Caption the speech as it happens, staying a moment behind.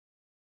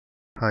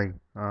Hi,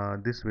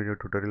 this video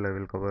tutorial I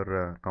will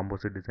cover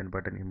Composite Design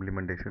Pattern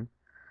implementation.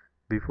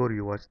 Before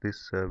you watch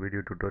this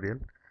video tutorial,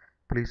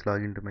 please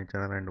log into my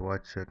channel and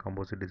watch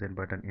Composite Design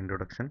Pattern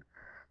introduction,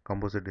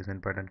 Composite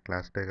Design Pattern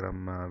class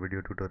diagram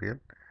video tutorial.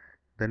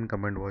 Then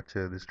come and watch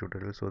this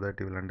tutorial so that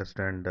you will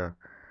understand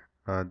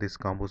this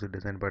Composite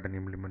Design Pattern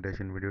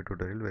implementation video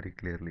tutorial very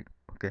clearly.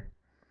 Okay,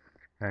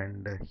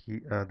 and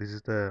this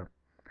is the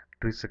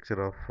tree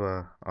structure of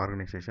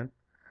organization.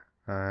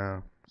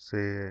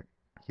 Say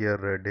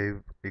here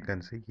Dave, you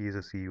can see he is a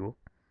CEO,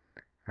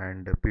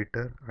 and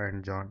Peter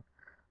and John.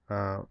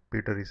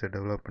 Peter is a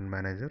development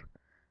manager,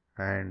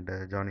 and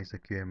John is a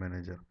QA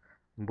manager.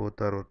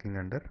 Both are working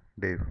under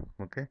Dave.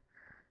 Okay,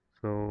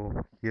 so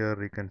here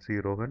you can see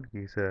Rohan. He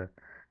is a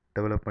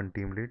development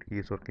team lead. He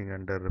is working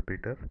under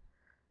Peter,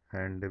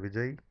 and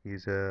Vijay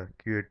is a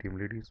QA team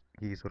lead.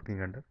 He is working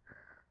under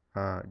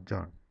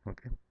John.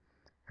 Okay,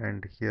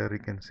 and here you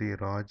can see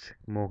Raj,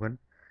 Mohan,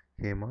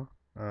 Hema.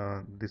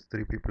 These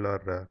three people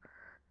are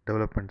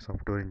development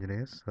software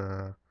engineers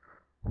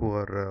who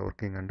are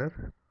working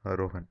under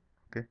Rohan.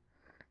 Okay,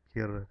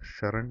 here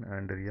Sharan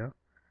and Riya,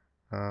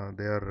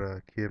 they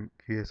are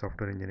QA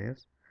software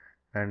engineers,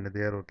 and they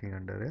are working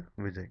under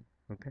Vijay.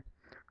 Okay,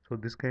 so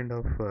this kind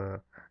of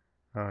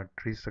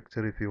tree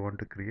structure if you want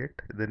to create,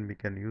 then we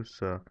can use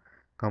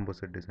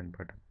composite design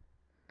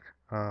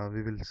pattern.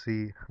 We will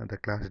see the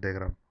class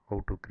diagram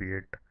how to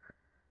create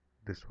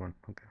this one.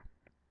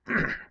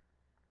 Okay,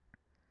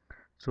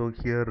 so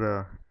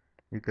here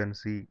you can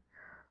see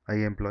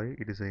iEmployee.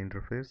 It is an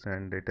interface,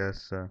 and it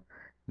has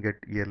get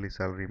yearly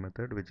salary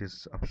method, which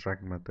is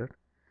abstract method.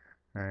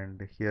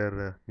 And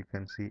here you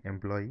can see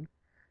employee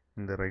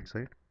in the right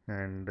side,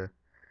 and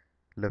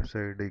left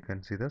side you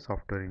can see the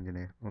software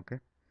engineer. Okay,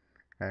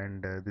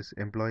 and this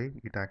employee,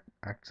 it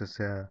acts as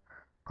a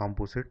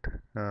composite.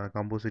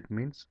 Composite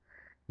means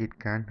it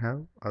can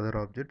have other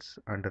objects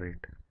under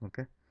it.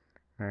 Okay,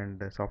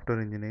 and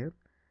software engineer,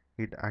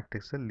 it acts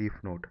as a leaf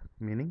node,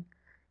 meaning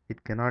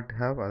it cannot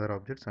have other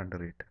objects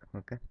under it.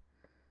 Okay,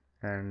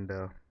 and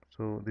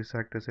so this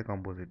acts as a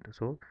composite,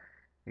 so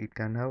it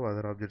can have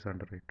other objects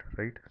under it,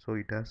 right? So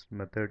it has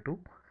method to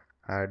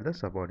add the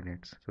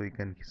subordinates. So you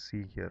can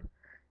see here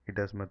it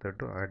has method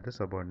to add the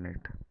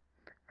subordinate,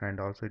 and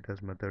also it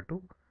has method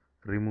to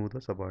remove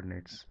the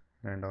subordinates,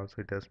 and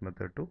also it has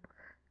method to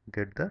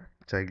get the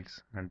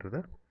childs under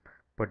the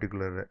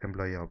particular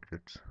employee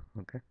objects.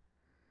 Okay,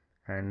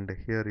 and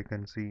here you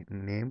can see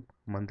name,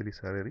 monthly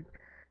salary,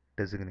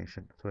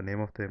 designation. So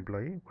name of the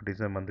employee, what is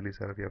the monthly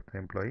salary of the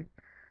employee,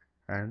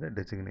 and the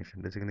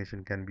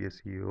designation can be a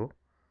CEO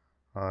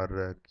or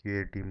a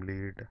QA team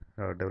lead,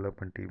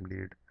 development team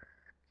lead,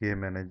 QA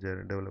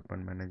manager,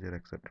 development manager,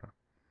 etc.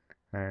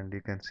 And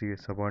you can see a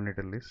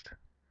subordinate list.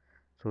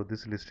 So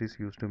this list is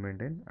used to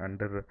maintain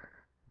under a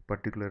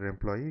particular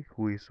employee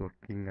who is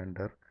working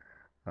under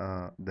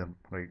them,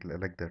 right?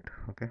 Like that.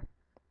 Okay.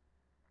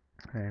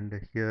 And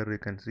here you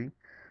can see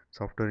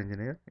software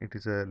engineer. It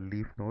is a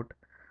leaf node,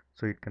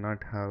 so it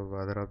cannot have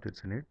other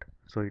objects in it.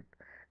 So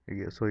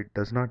it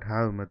does not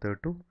have a method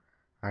to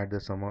add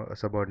the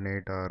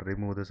subordinate or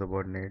remove the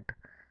subordinate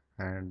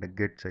and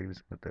get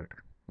child's method,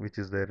 which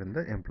is there in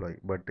the employee.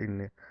 But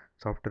in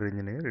software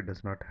engineer, it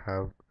does not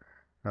have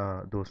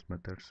those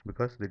methods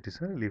because it is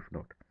a leaf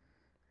node.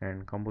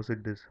 And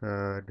composite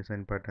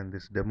design pattern,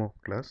 this demo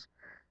class,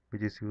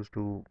 which is used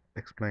to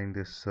explain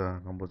this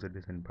composite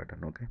design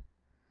pattern. Okay,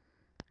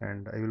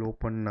 and I will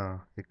open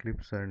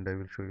Eclipse and I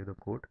will show you the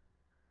code.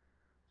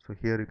 So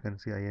here you can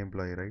see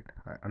iEmployee, right?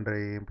 Under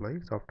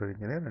iEmployee, software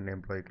engineer and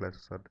employee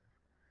classes are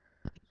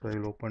there. So I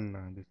will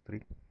open these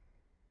three.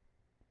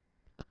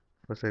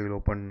 First I will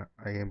open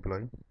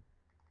iEmployee.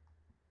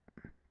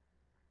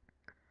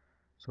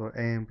 So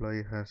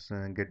iEmployee has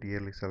get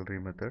yearly salary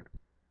method,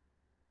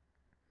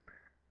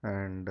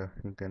 and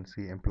you can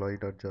see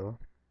employee.java.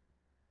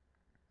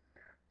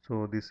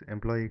 So this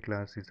employee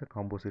class is a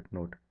composite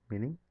node,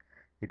 meaning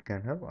it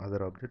can have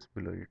other objects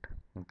below it.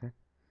 Okay,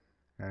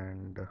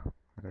 and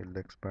I'll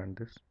expand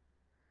this.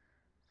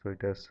 So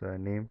it has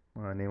name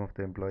of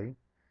the employee,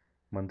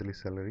 monthly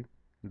salary,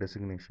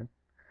 designation.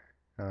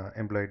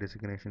 Employee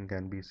designation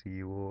can be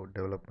CEO,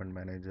 development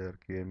manager,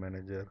 QA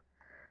manager,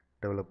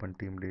 development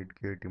team lead,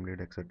 QA team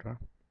lead, etc.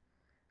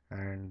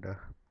 And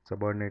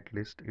subordinate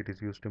list, it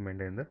is used to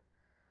maintain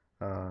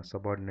the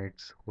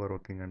subordinates who are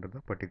working under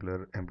the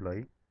particular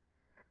employee.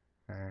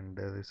 And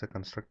there is a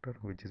constructor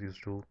which is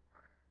used to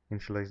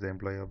initialize the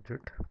employee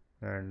object,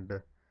 and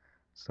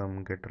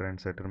some getter and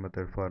setter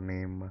method for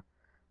name,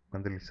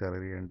 monthly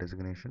salary, and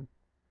designation.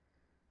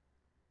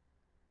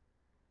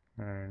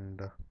 And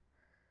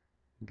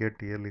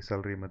get yearly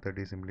salary method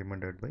is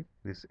implemented by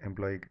this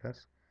employee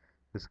class.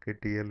 This get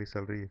yearly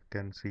salary you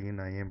can see in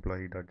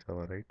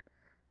iEmployee.java, right?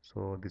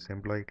 So this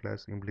employee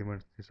class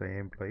implements this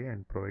iEmployee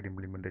and provide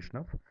implementation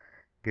of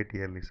get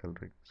yearly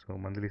salary. So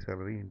monthly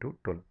salary into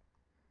 12,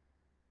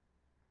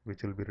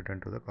 which will be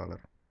returned to the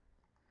caller.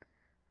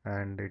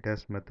 And it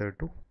has method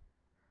to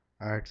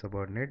add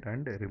subordinate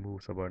and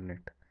remove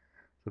subordinate.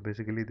 So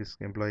basically this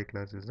employee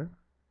class is a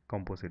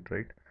composite,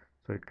 right?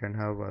 So it can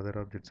have other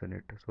objects in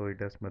it. So it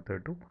has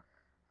method to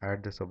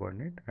add the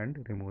subordinate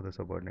and remove the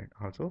subordinate.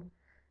 Also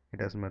it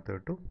has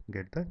method to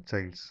get the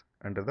childs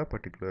under the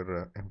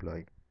particular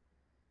employee.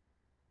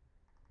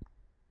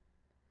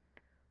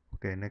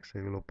 Okay, next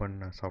I will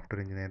open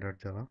software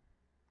engineer.java.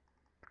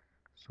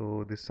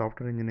 So this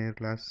software engineer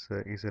class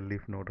is a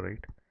leaf node,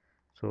 right?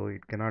 So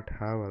it cannot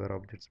have other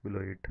objects below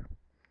it.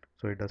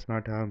 So it does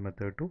not have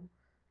method to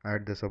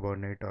add the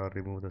subordinate or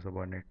remove the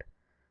subordinate.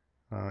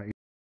 It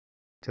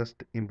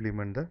just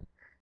implement the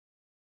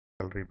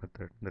salary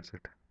method. That's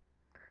it.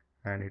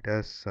 And it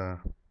has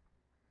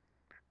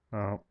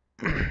uh,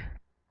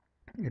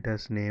 it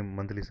has name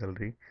monthly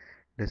salary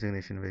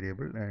designation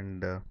variable,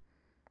 and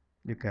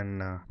you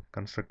can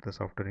construct the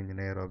software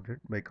engineer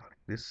object by calling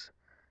this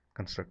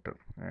constructor,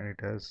 and it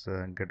has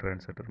getter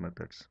and setter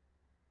methods.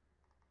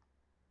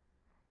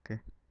 Okay,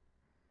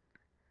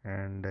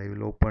 and I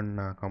will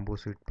open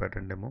composite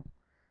pattern demo,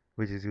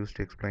 which is used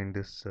to explain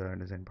this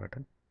design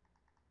pattern.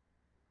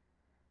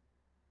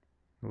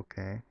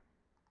 Okay,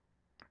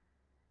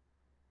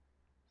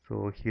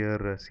 so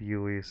here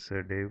CEO is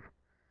Dave,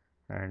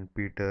 and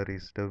Peter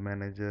is dev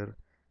manager,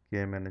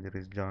 QA manager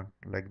is John.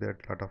 Like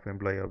that, lot of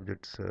employee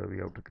objects we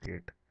have to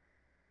create.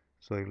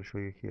 So I will show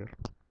you here.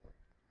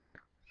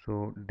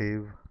 So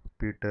Dave,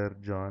 Peter,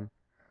 John,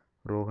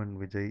 Rohan,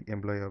 Vijay,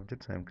 employee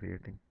objects I am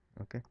creating.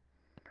 Okay,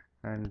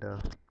 and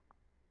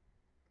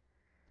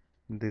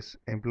this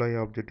employee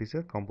object is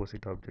a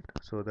composite object,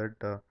 so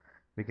that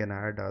we can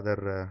add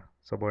other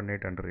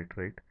subordinate under it,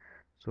 right?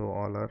 So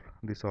all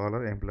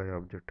are employee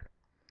object.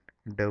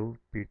 Dev,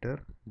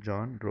 Peter,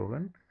 John,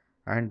 Rohan,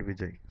 and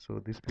Vijay. So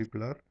these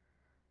people are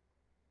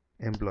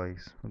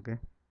employees. Okay,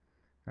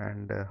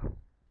 and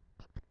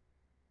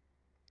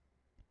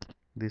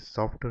this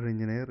software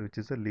engineer, which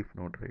is a leaf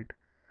node, right?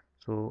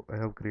 So I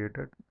have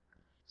created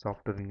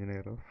software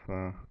engineer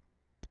of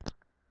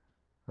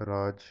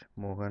Raj,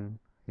 Mohan,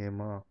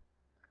 Hema,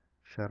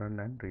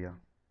 Sharan, and Ria.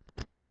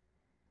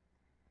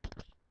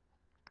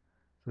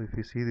 So if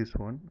you see this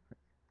one,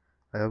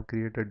 I have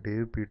created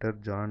Dave, Peter,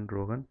 John,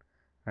 Rohan,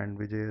 and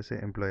Vijay as a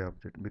employee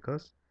object,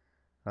 because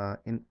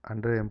in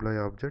under employee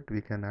object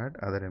we can add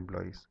other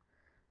employees,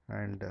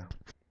 and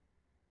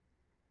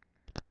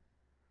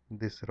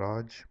this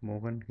Raj,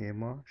 Mohan,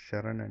 Hema,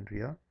 Sharan, and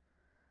Ria,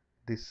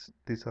 these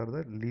are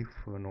the leaf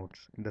nodes.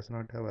 It does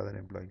not have other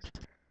employees.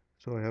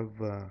 So I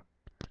have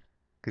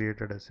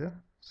created as a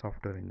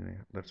software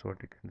engineer. That's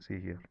what you can see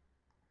here.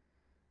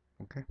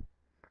 Okay,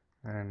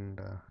 and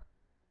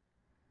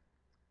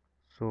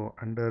so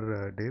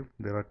under Dave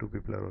there are two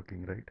people are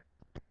working, right?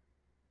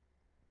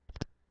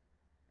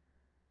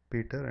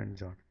 Peter and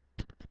John.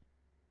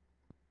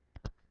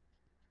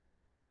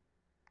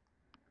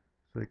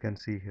 So you can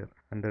see here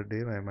under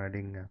Dave I am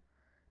adding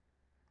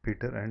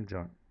Peter and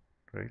John,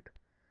 right?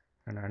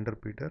 And under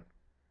Peter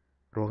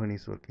Rohan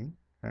is working,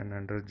 and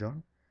under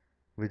John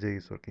Vijay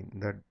is working.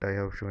 That I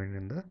have shown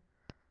in the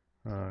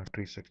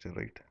tree structure,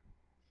 right?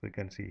 So you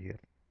can see here.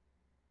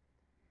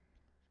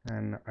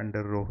 And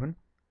under Rohan,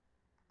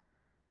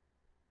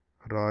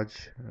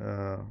 Raj,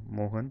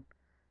 Mohan,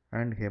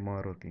 and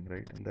Hema are working,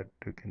 right? And that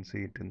you can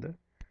see it in the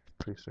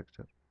tree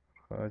structure.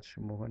 Raj,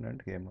 Mohan,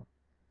 and Hema.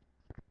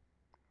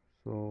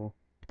 So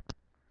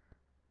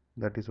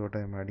that is what I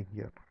am adding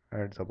here.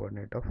 Add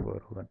subordinate of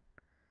Rohan.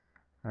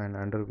 And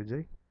under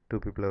Vijay, two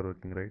people are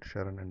working, right?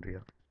 Sharan and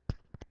Ria.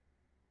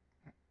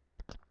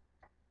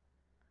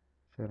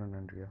 Sharan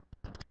and Ria.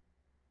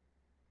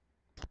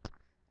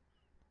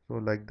 So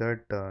like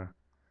that,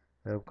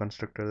 I have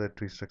constructed the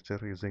tree structure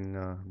using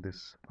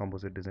this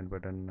composite design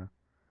pattern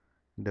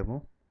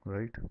demo,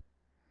 right?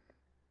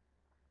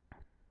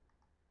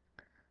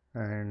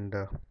 And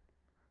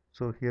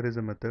so here is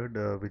a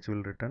method which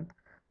will return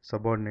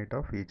subordinate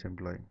of each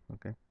employee.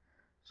 Okay,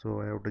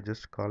 so I have to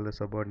just call the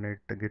subordinate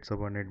get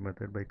subordinate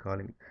method by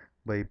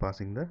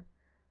passing the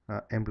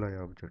employee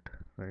object,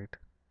 right?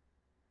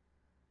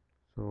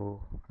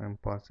 So I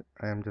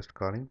am just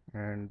calling,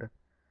 and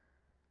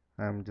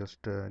I am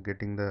just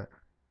getting the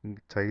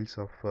childs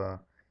of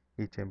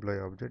each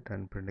employee object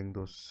and printing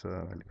those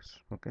values.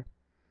 Okay,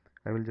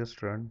 I will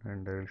just run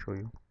and I will show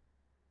you.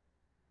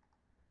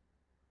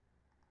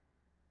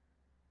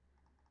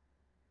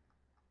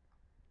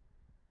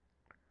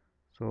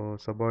 So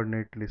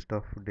subordinate list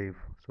of Dave.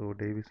 So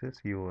Dave is a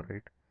CEO,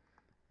 right?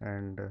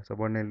 And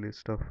subordinate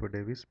list of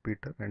Dave is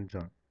Peter and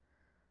John.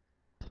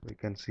 So we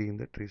can see in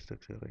the tree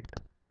structure, right?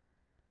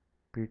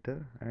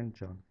 Peter and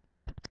John.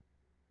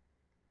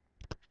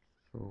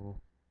 So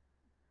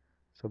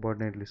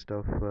subordinate list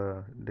of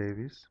Dave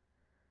is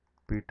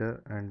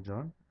Peter and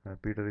John.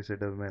 Peter is a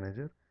dev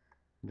manager.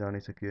 John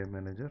is a QA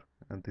manager.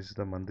 And this is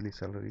the monthly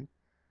salary,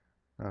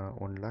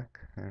 1 lakh,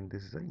 and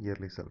this is a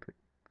yearly salary.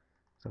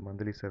 So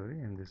monthly salary,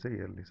 and this is a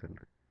yearly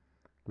salary.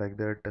 Like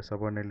that, a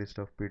subordinate list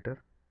of Peter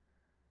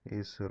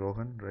is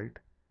Rohan, right?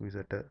 Who is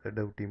a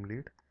dev team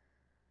lead.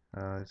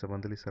 It's a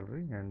monthly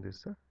salary, and this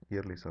is a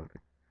yearly salary.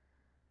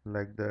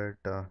 Like that,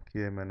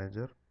 QA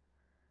manager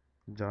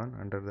John,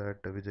 under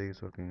that Vijay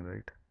is working,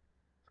 right?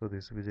 So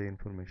this is Vijay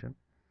information,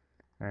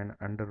 and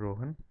under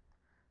Rohan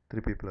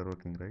three people are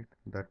working, right?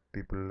 That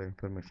people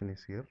information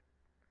is here.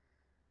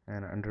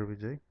 And under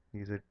Vijay, he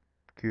is a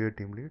QA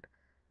team lead.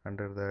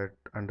 Under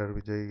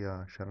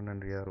Vijay, Sharan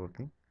and Riya are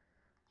working,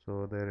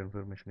 so their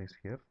information is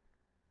here.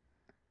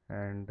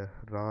 And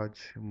Raj,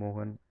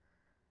 Mohan,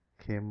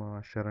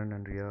 Khema, Sharan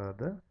and Riya are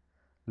the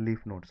leaf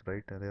nodes,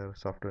 right? They are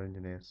software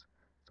engineers.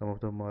 Some of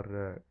them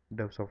are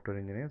dev software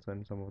engineers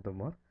and some of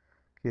them are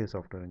QA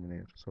software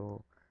engineers.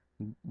 So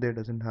they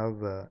doesn't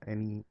have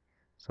any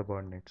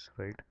subordinates,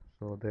 right?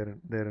 So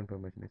their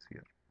information is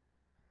here.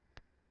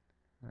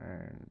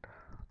 And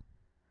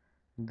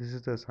this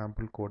is the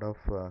sample code of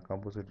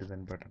composite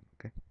design pattern.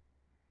 Okay,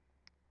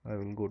 I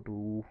will go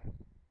to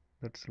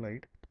that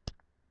slide.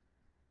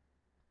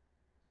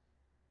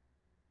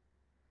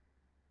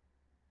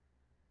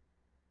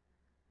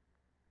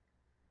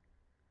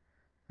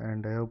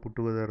 And I have put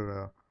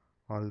together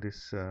all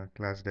this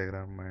class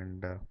diagram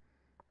and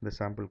the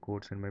sample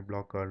codes in my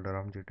blog called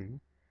RamGT.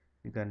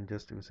 You can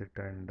just visit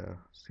and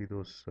see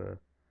those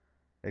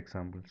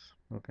examples.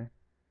 Okay,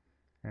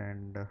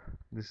 and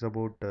this is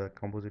about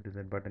composite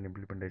design pattern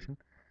implementation.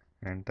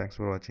 And thanks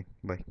for watching.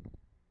 Bye.